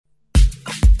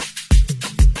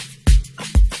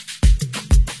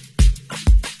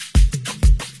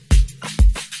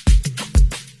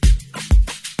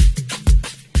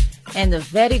And a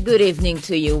very good evening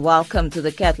to you. Welcome to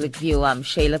the Catholic View. I'm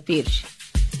Sheila Pirsch.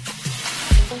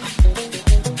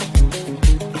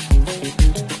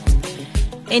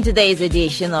 In today's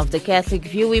edition of the Catholic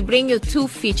View, we bring you two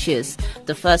features.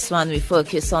 The first one, we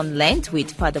focus on Lent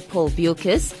with Father Paul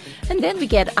Bucas, and then we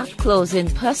get up close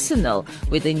and personal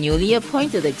with the newly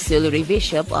appointed Auxiliary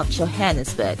Bishop of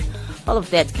Johannesburg. All of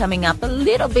that coming up a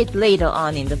little bit later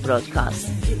on in the broadcast.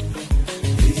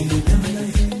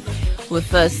 We'll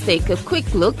first take a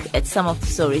quick look at some of the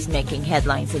stories making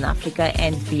headlines in Africa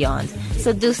and beyond.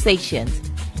 So do stay tuned.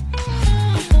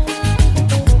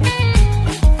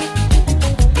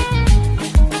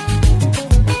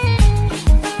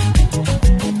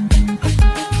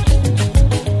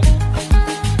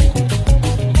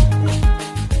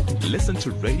 Listen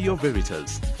to Radio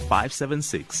Veritas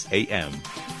 576 AM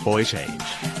for a change.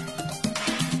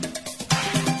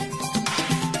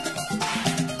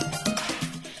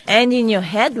 And in your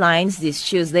headlines this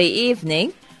Tuesday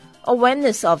evening,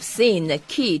 awareness of sin,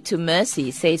 key to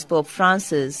mercy, says Pope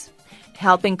Francis,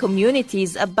 helping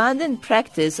communities abandon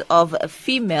practice of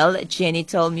female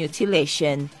genital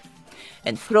mutilation.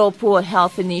 And Pro-Poor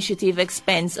Health Initiative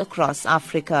expands across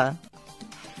Africa.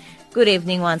 Good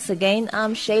evening once again,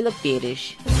 I'm Sheila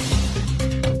Pirsch.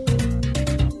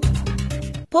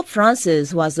 Pope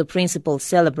Francis was the principal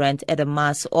celebrant at a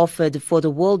Mass offered for the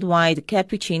worldwide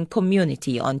Capuchin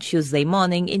community on Tuesday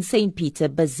morning in St. Peter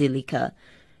Basilica.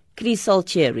 Chris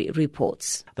Altieri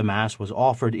reports. The Mass was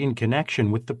offered in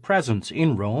connection with the presence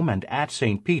in Rome and at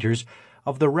St. Peter's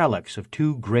of the relics of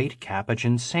two great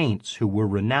Capuchin saints who were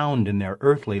renowned in their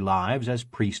earthly lives as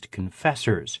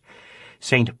priest-confessors.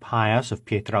 Saint Pius of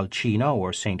Pietralcina,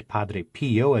 or Saint Padre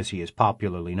Pio as he is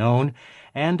popularly known,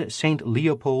 and Saint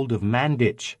Leopold of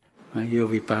Mandic. Ma io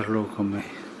vi parlo come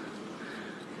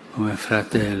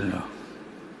fratello,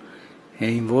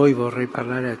 e in voi vorrei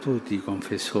parlare a tutti I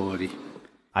confessori.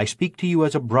 I speak to you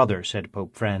as a brother, said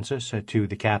Pope Francis to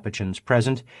the Capuchins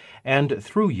present, and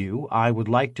through you I would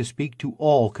like to speak to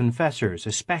all confessors,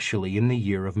 especially in the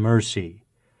year of mercy.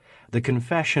 The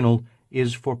confessional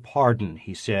is for pardon,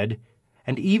 he said,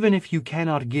 and even if you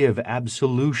cannot give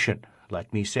absolution,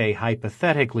 let me say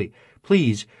hypothetically,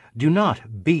 please do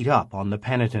not beat up on the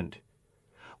penitent.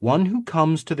 One who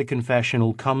comes to the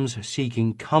confessional comes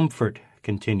seeking comfort,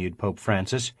 continued Pope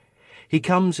Francis. He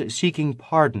comes seeking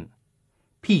pardon,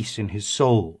 peace in his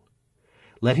soul.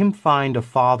 Let him find a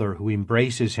father who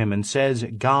embraces him and says,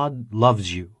 God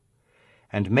loves you,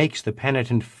 and makes the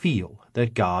penitent feel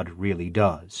that God really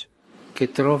does. Che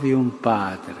trovi un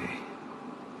padre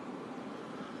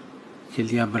che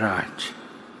li abbraccia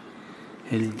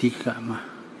e gli dica, ma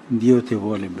Dio ti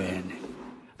vuole bene.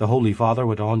 The Holy Father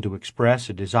went on to express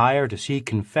a desire to see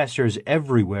confessors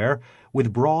everywhere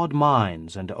with broad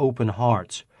minds and open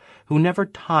hearts, who never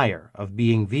tire of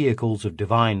being vehicles of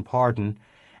divine pardon,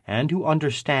 and who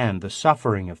understand the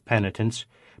suffering of penitents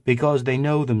because they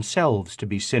know themselves to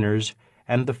be sinners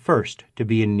and the first to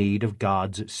be in need of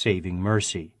God's saving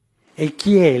mercy. E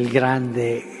chi è il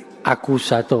grande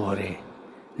accusatore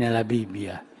nella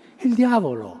Bibbia? Il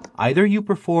diavolo. Either you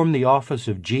perform the office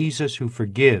of Jesus who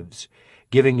forgives,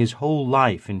 giving his whole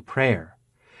life in prayer,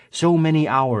 so many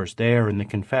hours there in the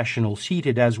confessional,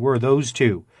 seated as were those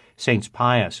two, Saints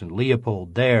Pius and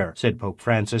Leopold there, said Pope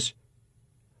Francis,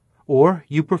 or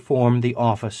you perform the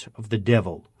office of the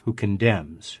devil who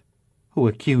condemns, who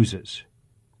accuses.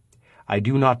 I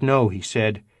do not know, he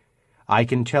said. I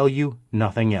can tell you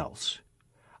nothing else.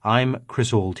 I'm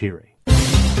Chris Altieri.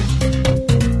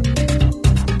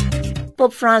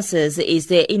 Pope Francis is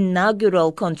the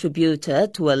inaugural contributor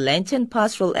to a Lenten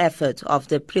pastoral effort of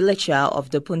the Prelature of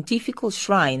the Pontifical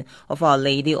Shrine of Our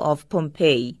Lady of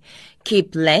Pompeii.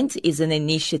 Keep Lent is an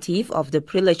initiative of the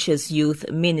Prelature's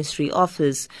Youth Ministry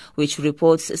Office, which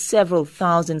reports several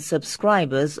thousand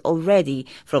subscribers already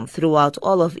from throughout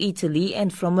all of Italy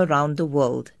and from around the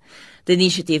world. The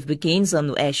initiative begins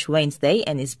on Ash Wednesday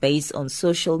and is based on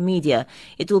social media.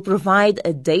 It will provide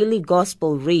a daily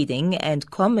gospel reading and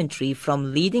commentary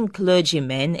from leading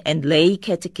clergymen and lay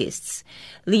catechists.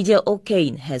 Lydia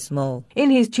O'Kane has more. In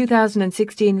his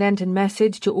 2016 Lenten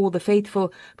message to all the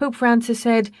faithful, Pope Francis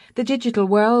said, "The digital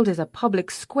world is a public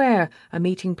square, a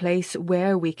meeting place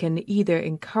where we can either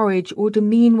encourage or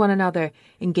demean one another,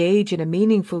 engage in a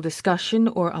meaningful discussion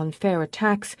or unfair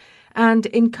attacks, and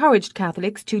encouraged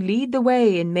Catholics to lead the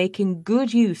way in making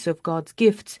good use of God's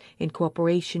gifts in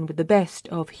cooperation with the best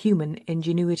of human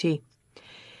ingenuity."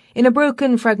 In a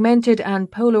broken, fragmented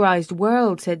and polarized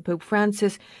world, said Pope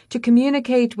Francis, to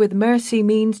communicate with mercy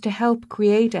means to help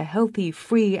create a healthy,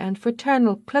 free and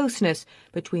fraternal closeness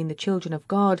between the children of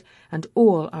God and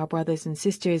all our brothers and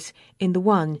sisters in the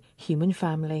one human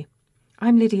family.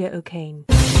 I'm Lydia O'Kane.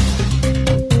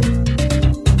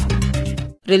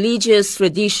 Religious,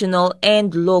 traditional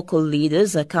and local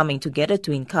leaders are coming together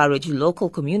to encourage local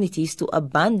communities to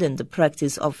abandon the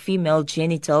practice of female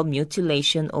genital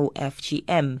mutilation or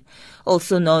FGM,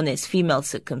 also known as female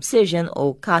circumcision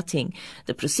or cutting.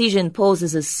 The procedure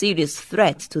poses a serious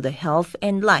threat to the health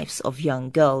and lives of young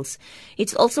girls.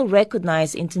 It's also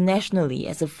recognized internationally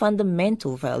as a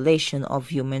fundamental violation of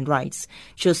human rights.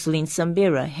 Jocelyn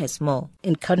Sambira has more.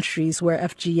 In countries where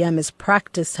FGM is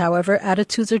practiced, however,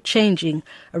 attitudes are changing,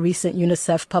 a recent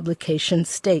UNICEF publication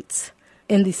states.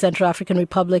 In the Central African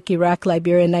Republic, Iraq,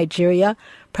 Liberia, and Nigeria,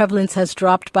 prevalence has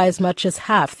dropped by as much as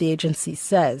half, the agency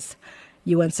says.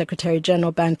 UN Secretary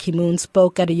General Ban Ki-moon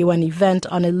spoke at a UN event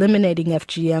on eliminating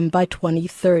FGM by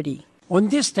 2030. On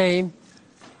this day,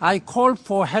 I call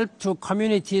for help to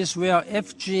communities where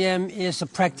FGM is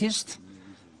practiced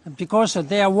because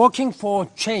they are working for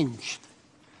change.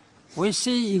 We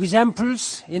see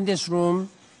examples in this room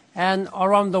and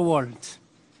around the world.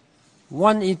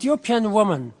 One Ethiopian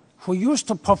woman who used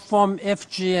to perform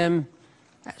FGM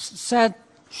said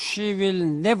she will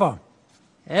never,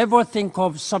 ever think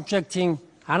of subjecting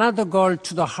another girl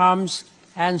to the harms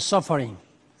and suffering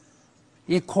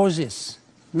it causes.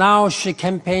 Now she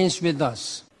campaigns with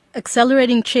us.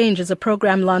 Accelerating Change is a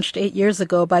program launched 8 years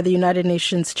ago by the United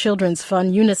Nations Children's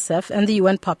Fund, UNICEF, and the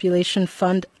UN Population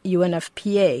Fund,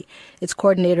 UNFPA. Its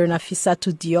coordinator,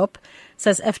 Nafissatou Diop,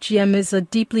 says FGM is a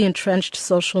deeply entrenched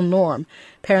social norm.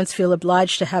 Parents feel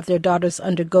obliged to have their daughters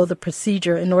undergo the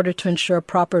procedure in order to ensure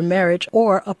proper marriage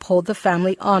or uphold the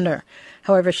family honor.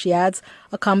 However, she adds,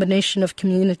 a combination of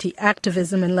community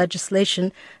activism and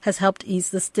legislation has helped ease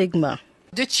the stigma.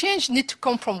 The change needs to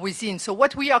come from within. So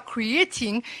what we are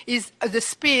creating is the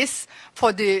space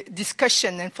for the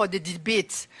discussion and for the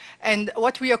debate. And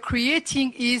what we are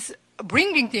creating is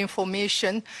bringing the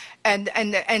information and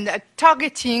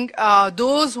targeting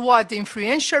those who are the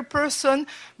influential person,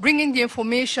 bringing the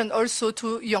information also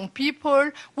to young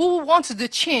people who want the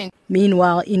change.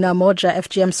 Meanwhile, Ina Moja,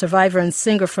 FGM survivor and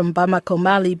singer from Bamako,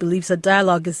 Mali, believes a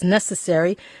dialogue is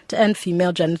necessary to end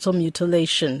female genital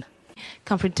mutilation.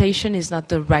 Confrontation is not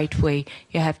the right way.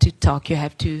 You have to talk, you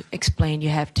have to explain, you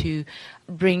have to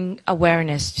bring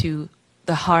awareness to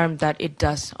the harm that it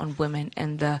does on women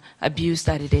and the abuse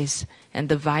that it is and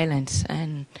the violence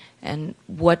and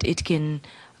what it can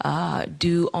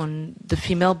do on the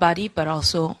female body, but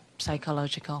also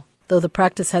psychological. Though the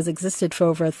practice has existed for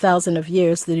over 1,000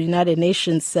 years, the United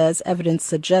Nations says evidence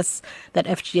suggests that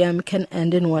FGM can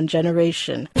end in one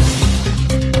generation.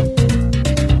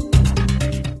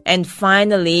 And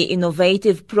finally,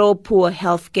 innovative pro-poor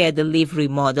healthcare delivery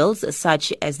models,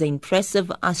 such as the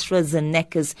impressive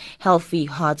AstraZeneca's Healthy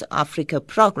Heart Africa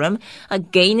program, are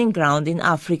gaining ground in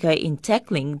Africa in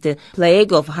tackling the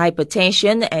plague of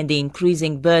hypertension and the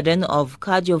increasing burden of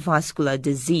cardiovascular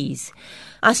disease.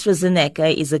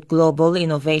 AstraZeneca is a global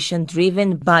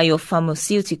innovation-driven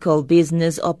biopharmaceutical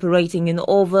business operating in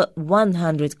over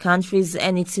 100 countries,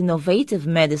 and its innovative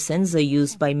medicines are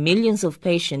used by millions of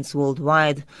patients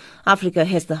worldwide. Africa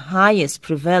has the highest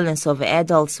prevalence of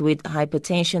adults with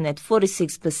hypertension at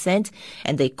 46%,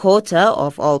 and a quarter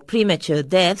of all premature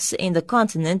deaths in the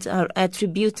continent are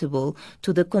attributable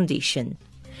to the condition.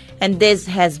 And this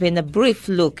has been a brief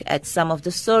look at some of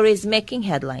the stories making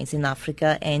headlines in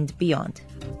Africa and beyond.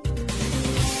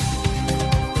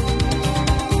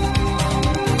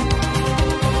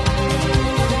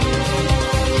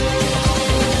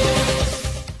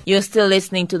 You're still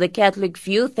listening to The Catholic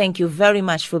View. Thank you very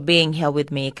much for being here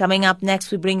with me. Coming up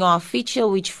next, we bring our feature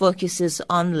which focuses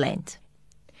on Lent.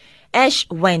 Ash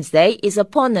Wednesday is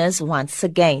upon us once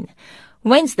again.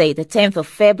 Wednesday, the 10th of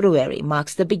February,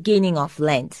 marks the beginning of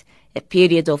Lent, a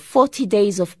period of 40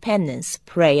 days of penance,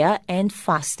 prayer and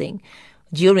fasting.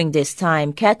 During this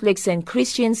time, Catholics and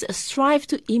Christians strive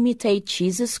to imitate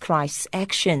Jesus Christ's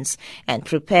actions and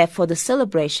prepare for the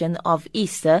celebration of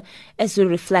Easter as we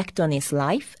reflect on his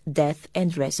life, death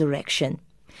and resurrection.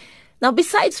 Now,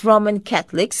 besides Roman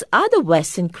Catholics, other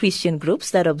Western Christian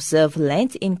groups that observe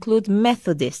Lent include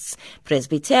Methodists,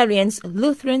 Presbyterians,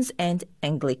 Lutherans and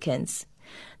Anglicans.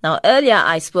 Now, earlier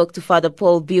I spoke to Father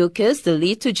Paul Bukers, the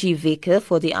liturgy vicar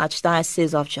for the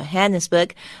Archdiocese of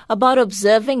Johannesburg, about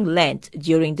observing Lent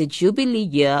during the Jubilee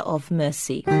Year of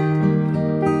Mercy.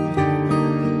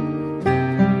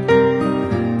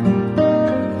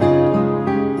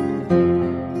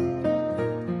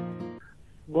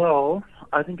 Well,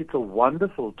 I think it's a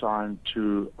wonderful time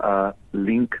to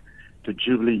link the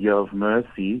Jubilee Year of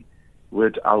Mercy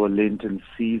with our Lenten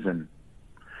season,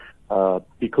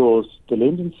 because the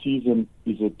Lenten season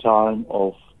is a time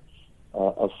of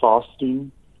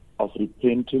fasting, of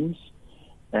repentance,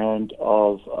 and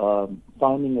of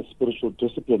finding a spiritual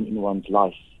discipline in one's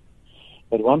life.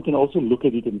 But one can also look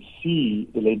at it and see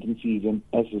the Lenten season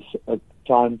as a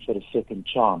time for a second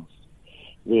chance,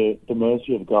 where the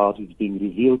mercy of God is being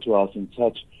revealed to us in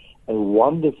such a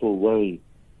wonderful way,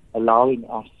 allowing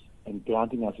us and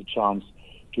granting us a chance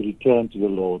to return to the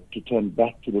Lord, to turn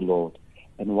back to the Lord.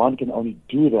 And one can only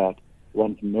do that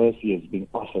once mercy has been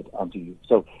offered unto you.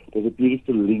 So there's a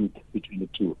beautiful link between the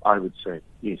two, I would say.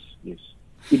 Yes, yes.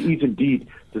 It is indeed,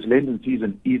 this Lenten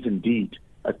season is indeed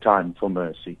a time for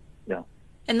mercy. Yeah.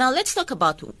 And now let's talk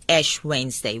about Ash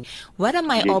Wednesday. What are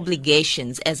my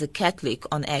obligations as a Catholic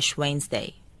on Ash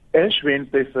Wednesday? Ash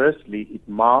Wednesday, firstly, it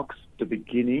marks the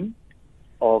beginning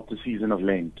of the season of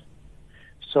Lent.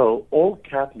 So all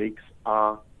Catholics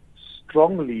are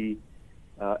strongly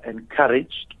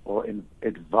encouraged or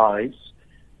advised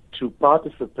to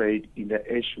participate in the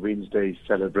Ash Wednesday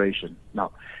celebration.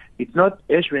 Now,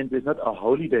 Ash Wednesday is not a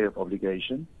holy day of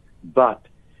obligation, but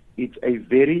it's a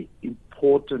very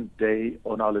important day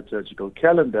on our liturgical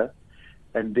calendar,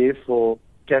 and therefore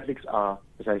Catholics are,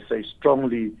 as I say,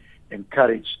 strongly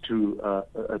encouraged to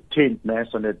attend Mass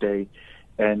on that day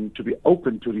and to be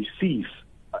open to receive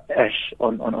Ash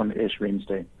on Ash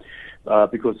Wednesday,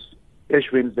 because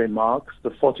Ash Wednesday marks the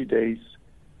 40 days,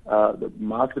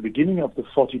 marks the beginning of the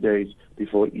 40 days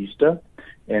before Easter,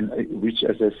 and which,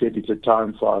 as I said, it's a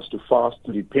time for us to fast,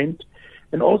 to repent,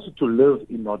 and also to live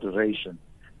in moderation.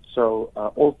 So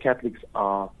all Catholics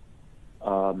are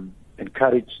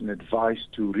encouraged and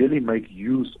advised to really make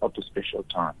use of the special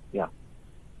time. Yeah.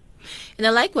 And I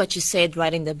like what you said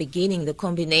right in the beginning, the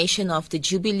combination of the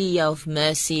Jubilee of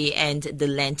Mercy and the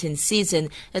Lenten season,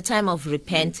 a time of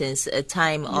repentance, a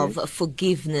time of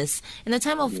forgiveness, and a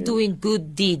time of doing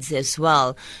good deeds as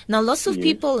well. Now, lots of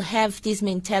people have this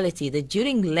mentality that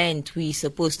during Lent we're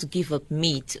supposed to give up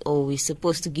meat or we're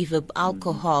supposed to give up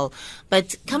alcohol.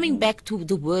 But coming back to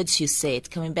the words you said,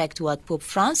 coming back to what Pope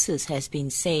Francis has been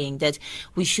saying, that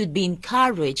we should be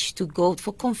encouraged to go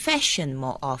for confession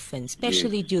more often,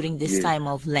 especially during this time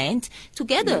of Lent,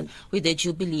 together with the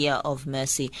Jubilee of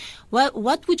Mercy.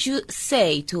 What would you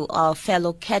say to our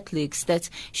fellow Catholics that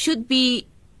should be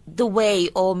the way,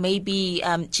 or maybe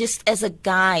just as a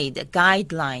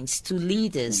guidelines to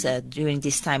lead us during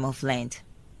this time of Lent?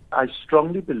 I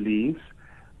strongly believe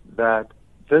that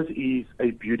this is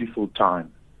a beautiful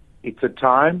time. It's a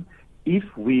time, if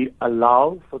we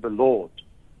allow for the Lord,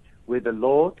 where the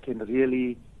Lord can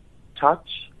really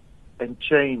touch and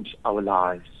change our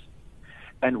lives.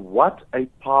 And what a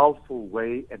powerful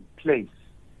way and place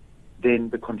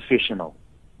then the confessional,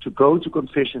 to go to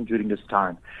confession during this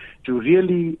time, to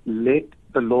really let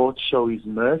the Lord show His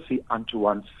mercy unto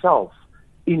oneself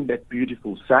in that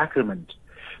beautiful sacrament.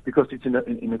 Because it's in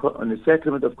the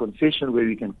sacrament of confession where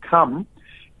we can come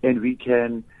and we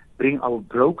can bring our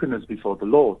brokenness before the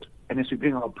Lord. And as we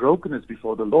bring our brokenness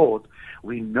before the Lord,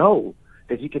 we know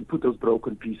that He can put those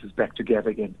broken pieces back together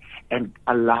again and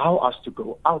allow us to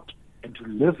go out and to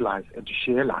live life and to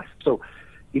share life. So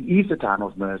it is a time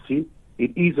of mercy.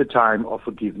 It is a time of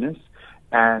forgiveness.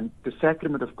 And the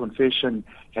sacrament of confession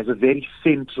has a very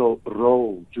central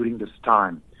role during this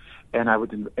time. And I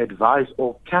would advise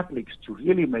all Catholics to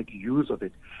really make use of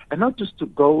it. And not just to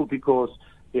go because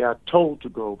they are told to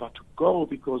go, but to go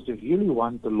because they really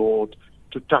want the Lord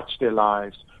to touch their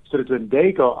lives, so that when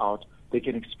they go out, they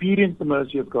can experience the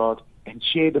mercy of God and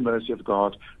share the mercy of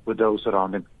God with those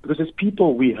around them. Because as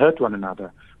people, we hurt one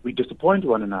another, we disappoint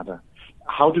one another.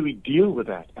 How do we deal with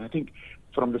that? And I think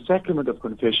from the sacrament of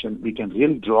confession, we can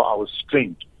really draw our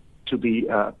strength to be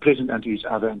present unto each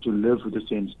other and to live with a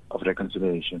sense of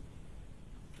reconciliation.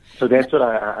 So that's what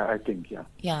I think, yeah.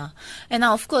 Yeah, and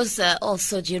now, of course,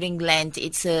 also during Lent,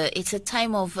 it's a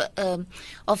time of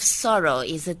sorrow.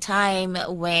 It's a time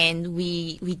when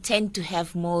we tend to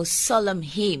have more solemn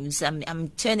hymns. I'm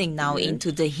turning now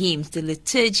into the hymns, the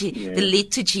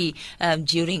liturgy,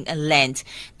 during Lent.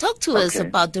 Talk to us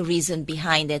about the reason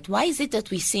behind that. Why is it that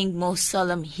we sing more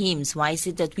solemn hymns? Why is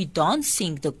it that we don't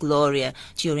sing the Gloria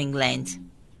during Lent?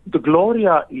 The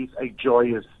Gloria is a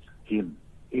joyous hymn.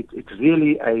 It's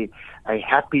really a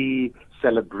happy,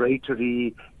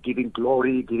 celebratory, giving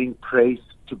glory, giving praise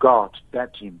to God,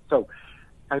 that hymn. So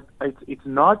it's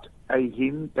not a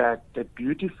hymn that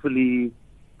beautifully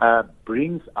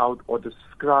brings out or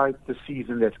describes the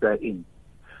season that we're in.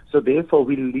 So therefore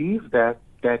we leave that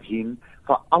hymn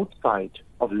for outside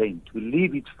of Lent. We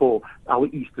leave it for our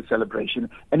Easter celebration.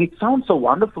 And it sounds so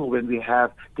wonderful when we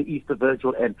have the Easter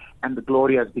Vigil and the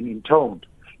Gloria has been intoned.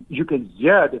 You can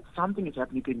hear that something is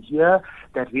happening. You can hear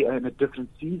that we are in a different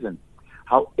season.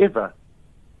 However,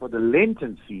 for the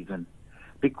Lenten season,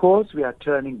 because we are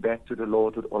turning back to the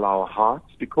Lord with all our hearts,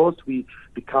 because we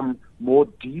become more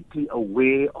deeply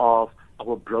aware of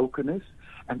our brokenness,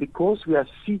 and because we are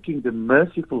seeking the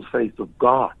merciful face of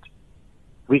God,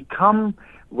 we come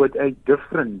with a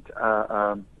different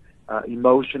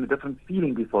emotion, a different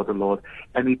feeling before the Lord,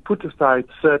 and we put aside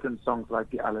certain songs like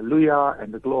the Alleluia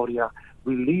and the Gloria.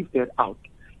 We leave that out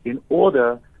in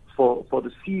order for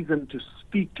the season to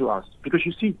speak to us. Because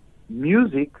you see,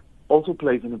 music also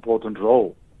plays an important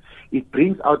role. It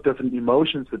brings out different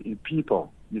emotions within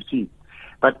people, you see.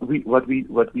 But what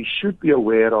we should be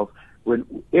aware of when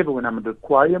I'm the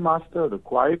choir master, the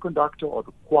choir conductor, or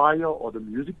the choir, or the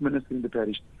music minister in the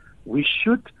parish, we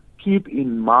should keep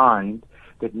in mind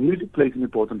that music plays an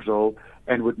important role,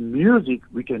 and with music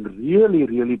we can really,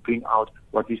 really bring out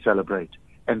what we celebrate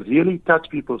and really touch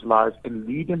people's lives and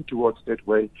lead them towards that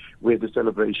way where the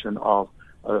celebration of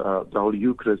the Holy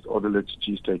Eucharist or the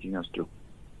liturgy is taking us to.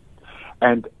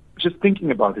 And just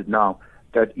thinking about it now,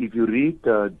 that if you read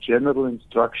the general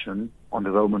instruction on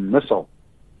the Roman Missal,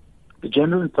 the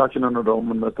general instruction on the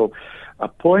Roman Missal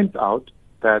points out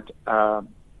that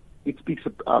it speaks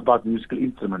about musical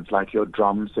instruments like your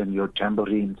drums and your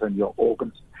tambourines and your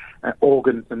organs and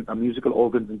musical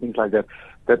organs and things like that.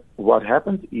 That what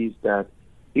happens is that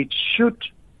it should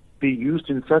be used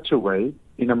in such a way,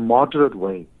 in a moderate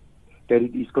way, that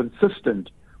it is consistent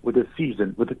with the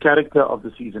season, with the character of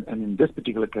the season, and in this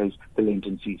particular case, the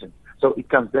Lenten season. So it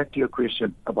comes back to your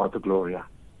question about the Gloria.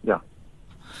 Yeah.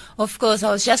 Of course,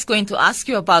 I was just going to ask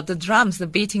you about the drums, the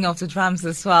beating of the drums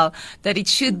as well, that it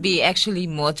should be actually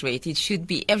moderate.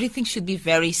 Everything should be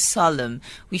very solemn.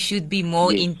 We should be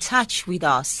more in touch with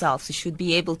ourselves. We should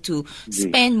be able to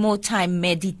spend more time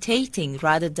meditating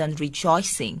rather than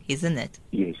rejoicing, isn't it?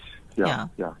 Yes. Yeah.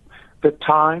 The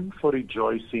time for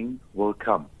rejoicing will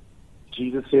come.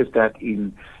 Jesus says that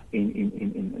in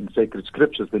sacred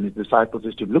scriptures when his disciples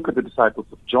used to look at the disciples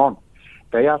of John.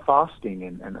 They are fasting,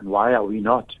 and why are we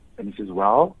not? And he says,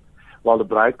 well, while the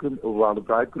bridegroom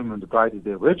and the bride is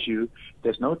there with you,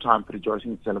 there's no time for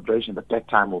rejoicing and celebration, but that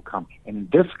time will come. And in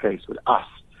this case, with us,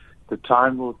 the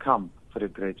time will come for the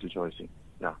great rejoicing.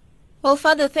 Yeah. Well,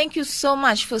 Father, thank you so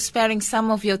much for sparing some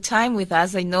of your time with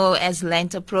us. I know as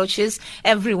Lent approaches,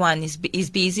 everyone is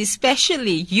busy,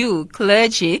 especially you,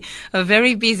 clergy, are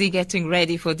very busy getting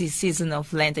ready for this season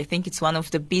of Lent. I think it's one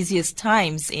of the busiest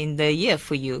times in the year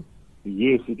for you.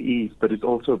 Yes, it is, but it's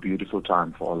also a beautiful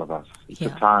time for all of us. It's a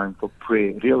time for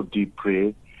prayer, real deep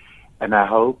prayer, and I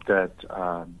hope that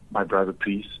my brother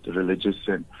priests, the religious,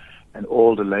 and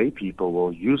all the lay people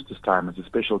will use this time as a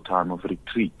special time of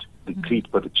retreat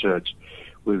for the church,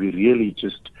 where we really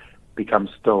just become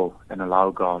still and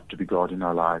allow God to be God in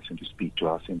our lives and to speak to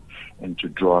us and to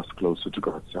draw us closer to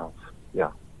God's self. Yeah.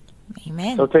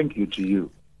 Amen. So thank you to you.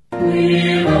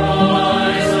 We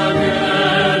rise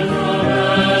again from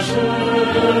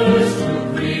ashes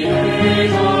to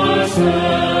create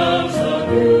ourselves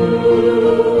anew.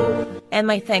 And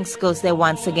my thanks goes there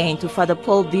once again to Father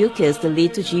Paul Bukes, the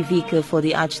liturgy vicar for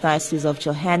the Archdiocese of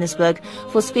Johannesburg,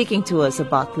 for speaking to us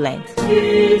about Lent.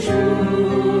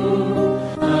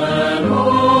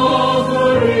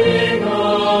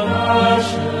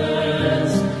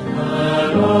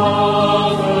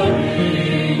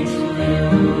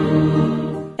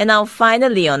 And now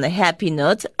finally, on a happy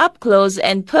note, up close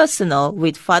and personal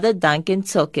with Father Duncan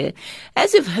Tsoke.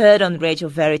 As you've heard on Radio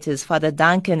Veritas, Father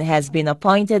Duncan has been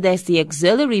appointed as the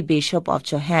Auxiliary Bishop of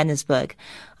Johannesburg.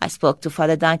 I spoke to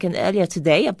Father Duncan earlier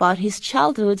today about his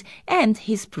childhood and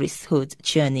his priesthood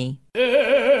journey.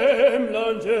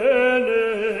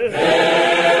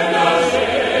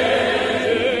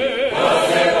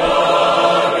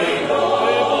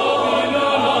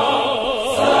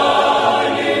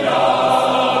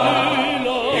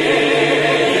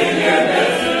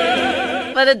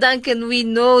 Father Duncan, we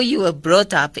know you were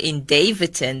brought up in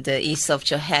Daveyton, the east of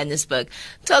Johannesburg.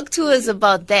 Talk to us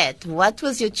about that. What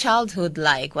was your childhood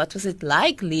like? What was it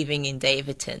like living in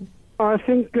Daveyton? I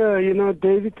think,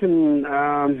 Daveyton,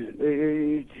 I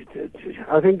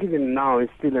think even now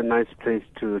it's still a nice place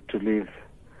to live.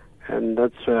 And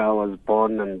that's where I was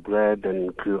born and bred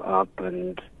and grew up.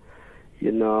 And,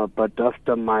 but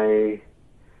after my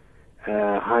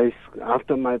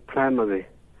after my primary,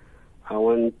 I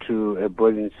went to a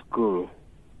boarding school,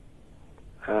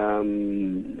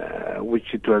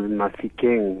 which it was in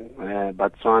Mafikeng,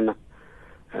 Botswana,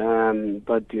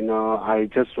 But, I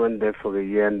just went there for a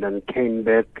year and then came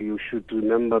back. You should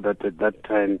remember that at that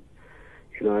time,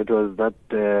 it was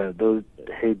those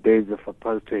days of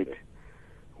apartheid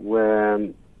where,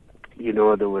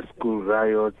 there were school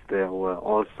riots, there were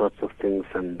all sorts of things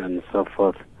and so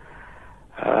forth.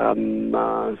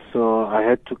 So I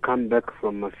had to come back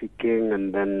from Mafikeng,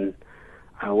 and then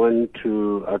I went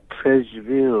to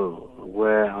Treshville,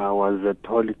 where I was at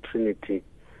Holy Trinity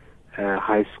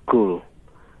High School,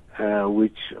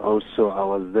 which also I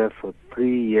was there for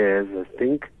 3 years, I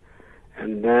think.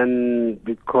 And then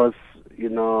because,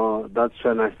 that's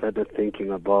when I started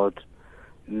thinking about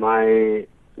my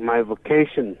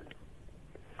vocation.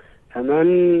 And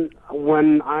then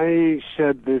when I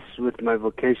shared this with my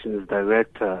vocations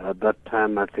director at that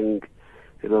time, I think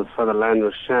it was Father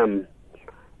Lionel Sham,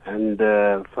 and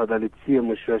Father Litsia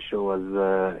Mushwesho was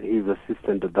his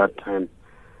assistant at that time.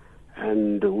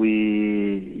 And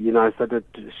I started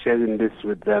sharing this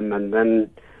with them, and then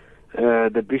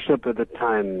the bishop at the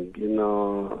time,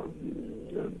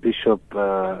 Bishop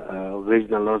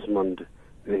Reginald Osmond,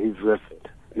 may his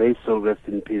soul rest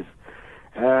in peace,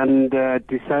 and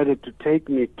decided to take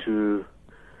me to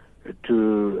the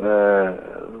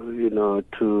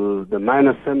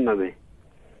minor seminary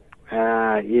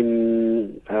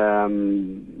in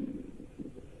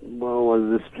what was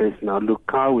this place now?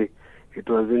 Lukawi. It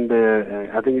was in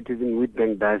I think it is in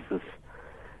Witbank Diocese.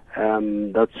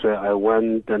 That's where I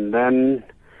went, and then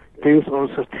things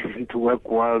also didn't work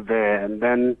well there. And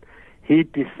then he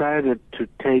decided to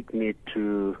take me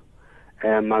to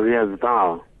Maria's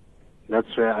Vow.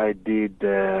 That's where I did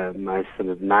my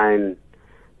Standard 9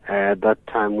 at that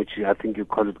time, which I think you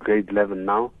call it grade 11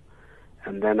 now.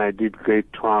 And then I did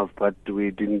grade 12, but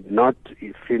we did not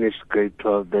finish grade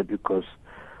 12 there because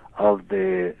of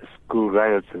the school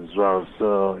riots as well.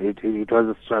 So it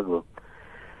was a struggle.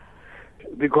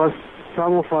 Because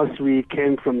some of us, we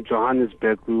came from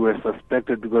Johannesburg, we were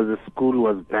suspected because the school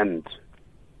was banned.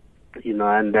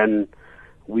 And then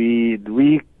we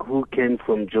who came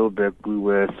from Joburg, we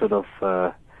were sort of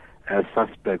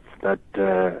suspects that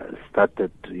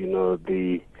started,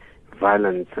 the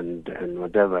violence and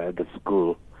whatever at the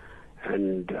school.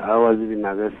 And I was even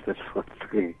arrested for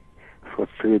 3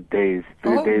 days,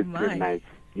 3 nights.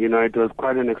 It was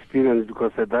quite an experience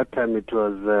because at that time it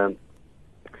was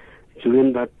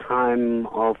during that time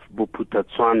of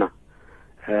Buputatswana,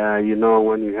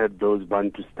 when you had those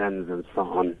Bantu stands and so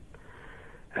on.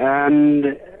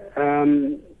 And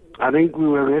I think we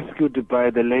were rescued by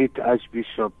the late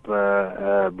Archbishop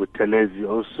Buthelezi,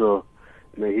 also,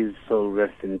 may his soul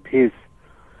rest in peace.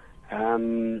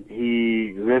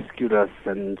 He rescued us,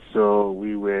 and so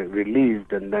we were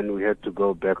relieved, and then we had to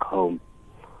go back home.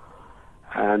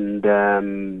 And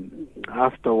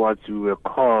afterwards we were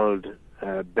called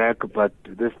back, but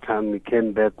this time we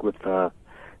came back with our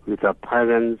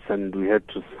parents, and we had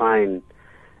to sign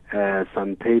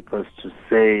some papers to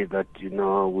say that we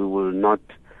will not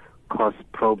cause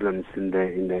problems in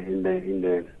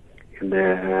the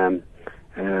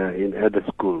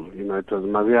school. It was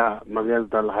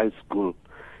Mariasdal High School.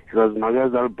 It was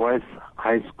Mariasdal Boys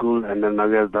High School and then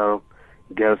Mariasdal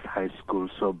Girls High School.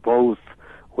 So both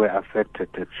were affected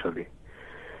actually.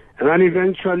 And then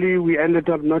eventually we ended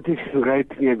up not even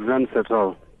writing exams at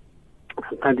all.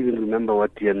 I can't even remember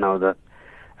what year now that.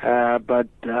 But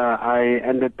I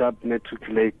ended up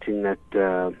matriculating at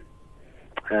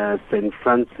St.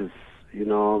 Francis,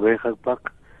 Reichelbach,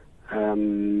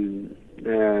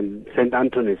 St.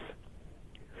 Anthony's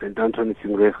in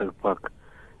Reichelbach.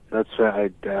 That's where I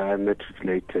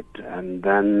matriculated. And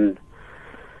then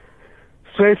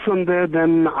straight from there,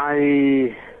 then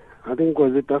I think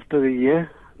was it after a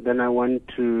year, then I went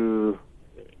to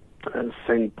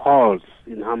St. Paul's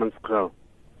in Hammanskraal.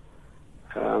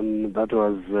 That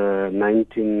was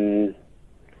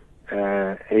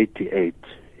 1988.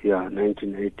 Yeah,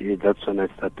 1988. That's when I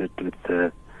started with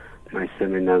my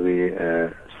seminary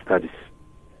studies.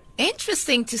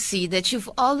 Interesting to see that you've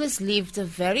always lived a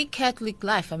very Catholic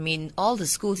life. I mean, all the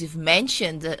schools you've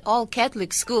mentioned, all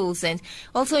Catholic schools, and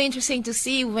also interesting to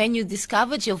see when you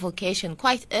discovered your vocation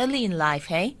quite early in life,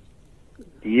 hey?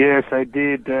 Yes, I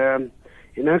did.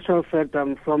 In actual fact,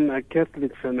 I'm from a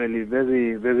Catholic family,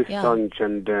 very, very staunch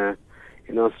and,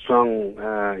 strong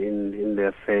in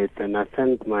their faith. And I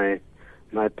thank my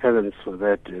parents for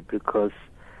that because,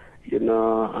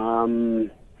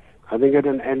 I think at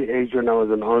an early age when I was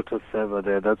an altar server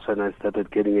there, that's when I started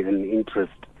getting an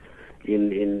interest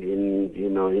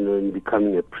in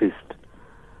becoming a priest.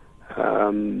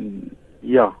 And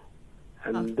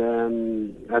I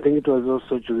think it was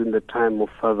also during the time of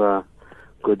Father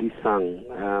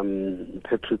Godisang,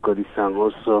 Patrick Godisang,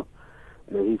 also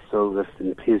may his soul rest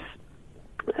in peace.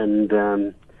 And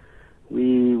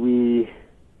we,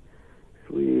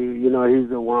 he's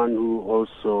the one who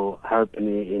also helped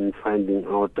me in finding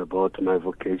out about my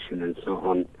vocation and so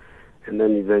on. And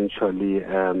then eventually,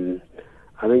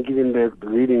 I think even the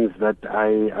readings that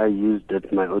I used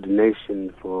at my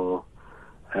ordination for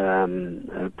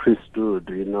priesthood,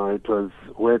 it was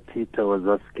where Peter was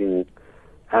asking,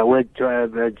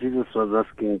 where Jesus was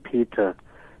asking Peter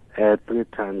 3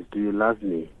 times, "Do you love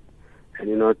me?"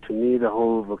 And to me, the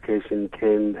whole vocation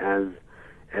came as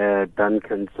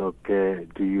Duncan Soke,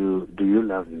 do you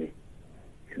love me?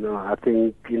 I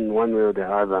think in one way or the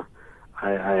other,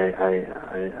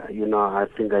 I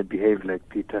think I behaved like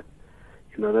Peter.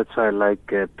 That's why I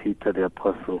like Peter the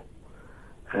Apostle.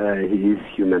 He is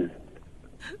human.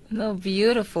 No,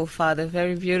 beautiful, Father,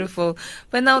 very beautiful.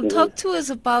 But now talk to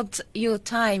us about your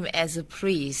time as a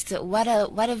priest. What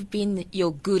have been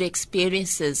your good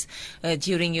experiences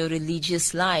during your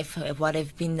religious life? What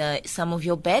have been some of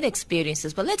your bad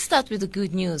experiences? But let's start with the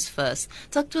good news first.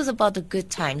 Talk to us about the good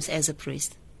times as a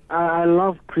priest. I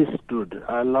love priesthood.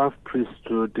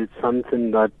 It's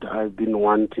something that I've been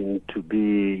wanting to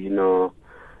be,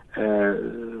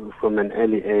 from an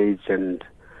early age. And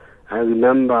I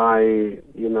remember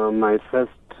my first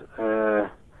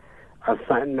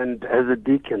assignment as a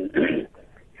deacon,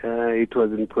 it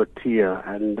was in Protea,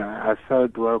 and I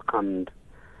felt welcomed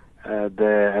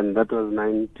there, and that was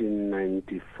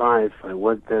 1995. I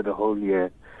worked there the whole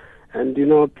year. And,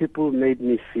 people made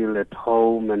me feel at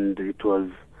home, and it was,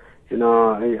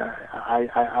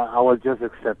 I was just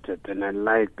accepted, and I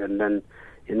liked, and then,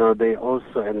 they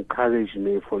also encouraged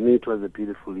me. For me, it was a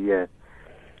beautiful year.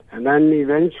 And then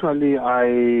eventually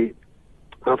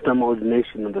after my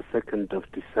ordination on the 2nd of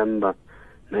December,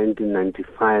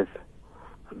 1995,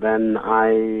 then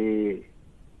I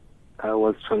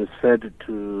was transferred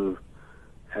to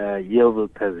Yeovil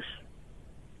Parish,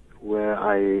 where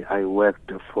I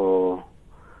worked for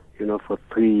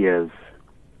 3 years,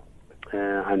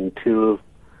 until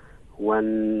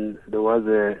when there was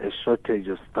a shortage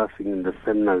of staffing in the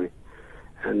seminary.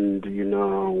 And,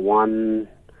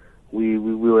 we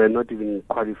were not even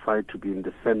qualified to be in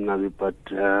the seminary, but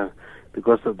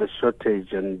because of the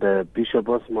shortage, and Bishop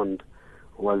Osmond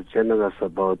was generous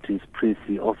about his priests,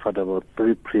 he offered about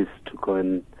 3 priests to go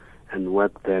and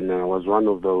work there, and I was one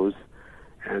of those.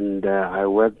 And I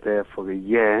worked there for a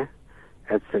year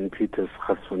at St. Peter's,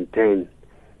 Garsfontein.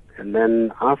 And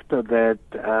then after that,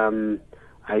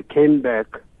 I came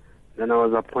back. Then I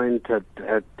was appointed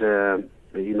at,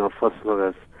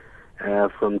 Phosphorus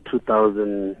from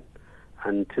 2000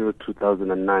 until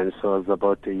 2009. So I was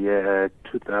about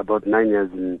about 9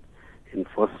 years in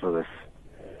Phosphorus.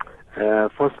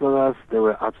 Phosphorus, there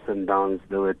were ups and downs.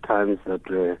 There were times that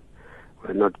were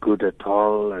not good at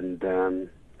all, and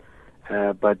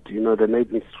but they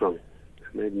made me strong.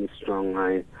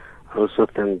 I also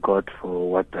thank God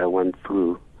for what I went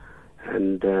through,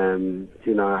 and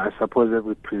I suppose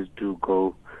every priest do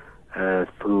go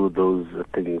through those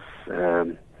things.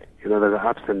 There are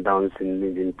ups and downs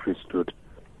in priesthood.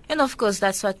 And of course,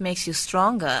 that's what makes you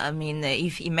stronger. I mean,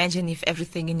 imagine if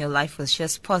everything in your life was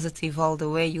just positive all the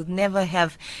way, you'd never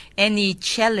have any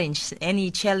challenge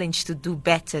to do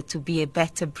better, to be a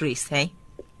better priest, hey?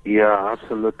 Yeah,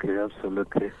 absolutely.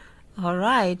 All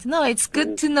right. No, it's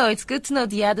good to know. It's good to know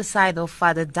the other side of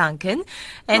Father Duncan.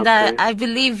 And Okay. I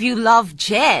believe you love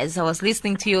jazz. I was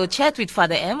listening to your chat with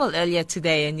Father Emil earlier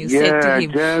today, and you said to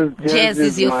him, jazz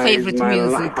is your favorite my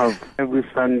music. Love. Every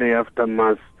Sunday after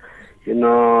Mass,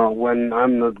 when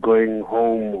I'm not going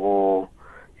home, or,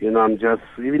 I'm just,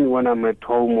 even when I'm at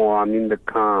home or I'm in the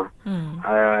car,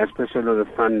 especially on a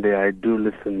Sunday, I do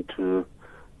listen to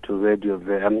Radio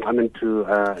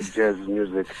to jazz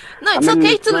music. No, it's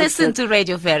okay to listen to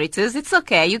Radio Veritas. It's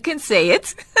okay. You can say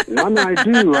it. No, I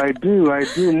do.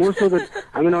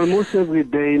 Almost every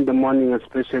day in the morning,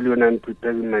 especially when I'm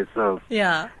preparing myself.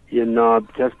 Yeah.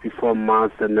 Just before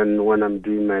Mass, and then when I'm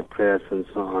doing my prayers and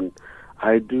so on.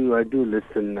 I do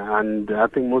listen, and I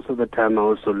think most of the time I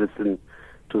also listen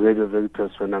to Radio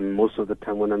Veritas when I'm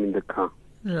in the car.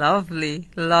 Lovely.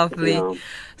 So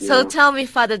Yeah. tell me,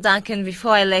 Father Duncan,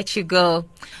 before I let you go,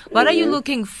 what are you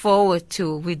looking forward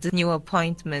to with the new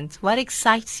appointment? What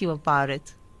excites you about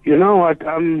it? You know what?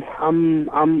 I'm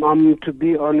to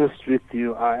be honest with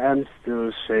you, I am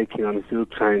still shaking. I'm still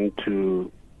trying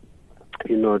to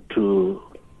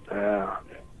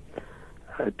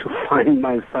find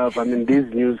myself.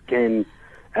 This news came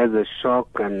as a shock,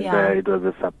 and it was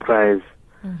a surprise.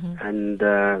 Mm-hmm. And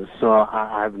so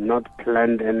I've not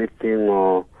planned anything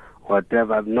or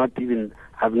whatever.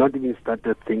 I've not even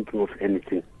started thinking of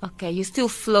anything. Okay, you're still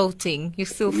floating.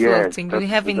 Yes, You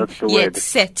haven't that's the yet word.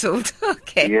 settled.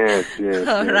 Okay. Yes. All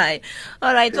yes. right.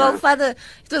 Well, Yeah. Father,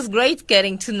 it was great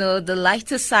getting to know the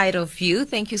lighter side of you.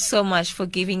 Thank you so much for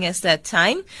giving us that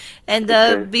time. And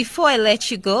Okay. before I let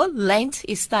you go, Lent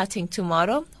is starting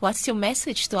tomorrow. What's your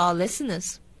message to our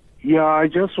listeners? Yeah, I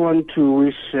just want to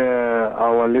wish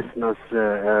our listeners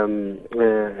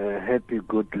a happy,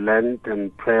 good Lent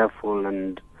and prayerful,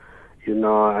 and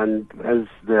and as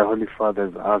the Holy Father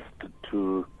has asked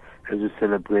to, as we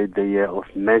celebrate the year of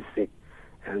mercy,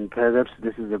 and perhaps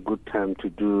this is a good time to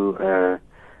do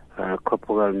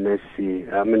corporal mercy.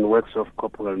 Works of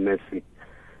corporal mercy,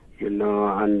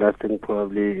 and I think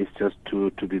probably it's just to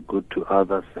be good to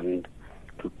others and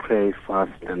to pray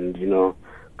fast and,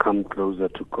 come closer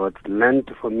to God. Lent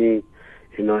for me,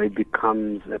 it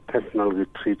becomes a personal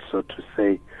retreat, so to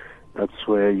say. That's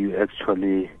where you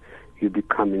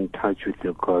become in touch with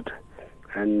your God.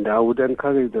 And I would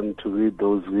encourage them to read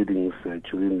those readings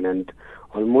during Lent.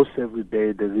 Almost every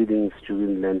day, the readings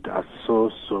during Lent are so,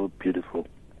 so beautiful.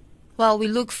 Well, we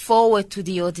look forward to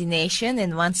the ordination,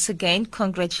 and once again,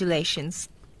 congratulations.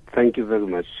 Thank you very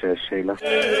much, Sheila.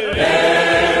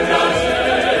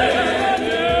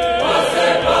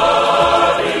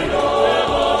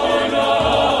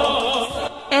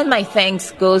 And my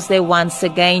thanks goes there once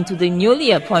again to the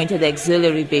newly appointed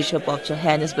Auxiliary Bishop of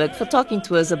Johannesburg for talking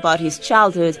to us about his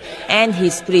childhood and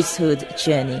his priesthood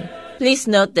journey. Please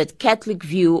note that Catholic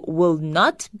View will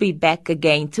not be back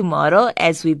again tomorrow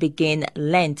as we begin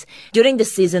Lent. During the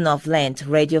season of Lent,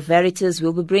 Radio Veritas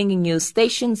will be bringing you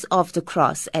Stations of the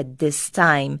Cross at this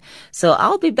time. So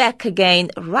I'll be back again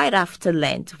right after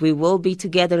Lent. We will be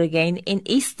together again in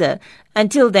Easter.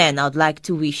 Until then, I'd like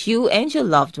to wish you and your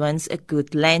loved ones a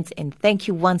good Lent, and thank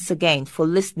you once again for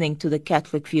listening to the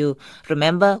Catholic View.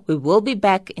 Remember, we will be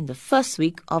back in the first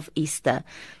week of Easter.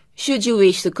 Should you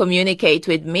wish to communicate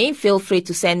with me, feel free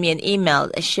to send me an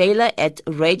email,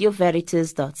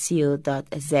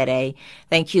 sheila@radioveritas.co.za.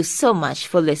 Thank you so much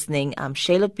for listening. I'm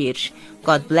Sheila Pirsch.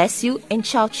 God bless you and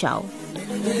ciao, ciao.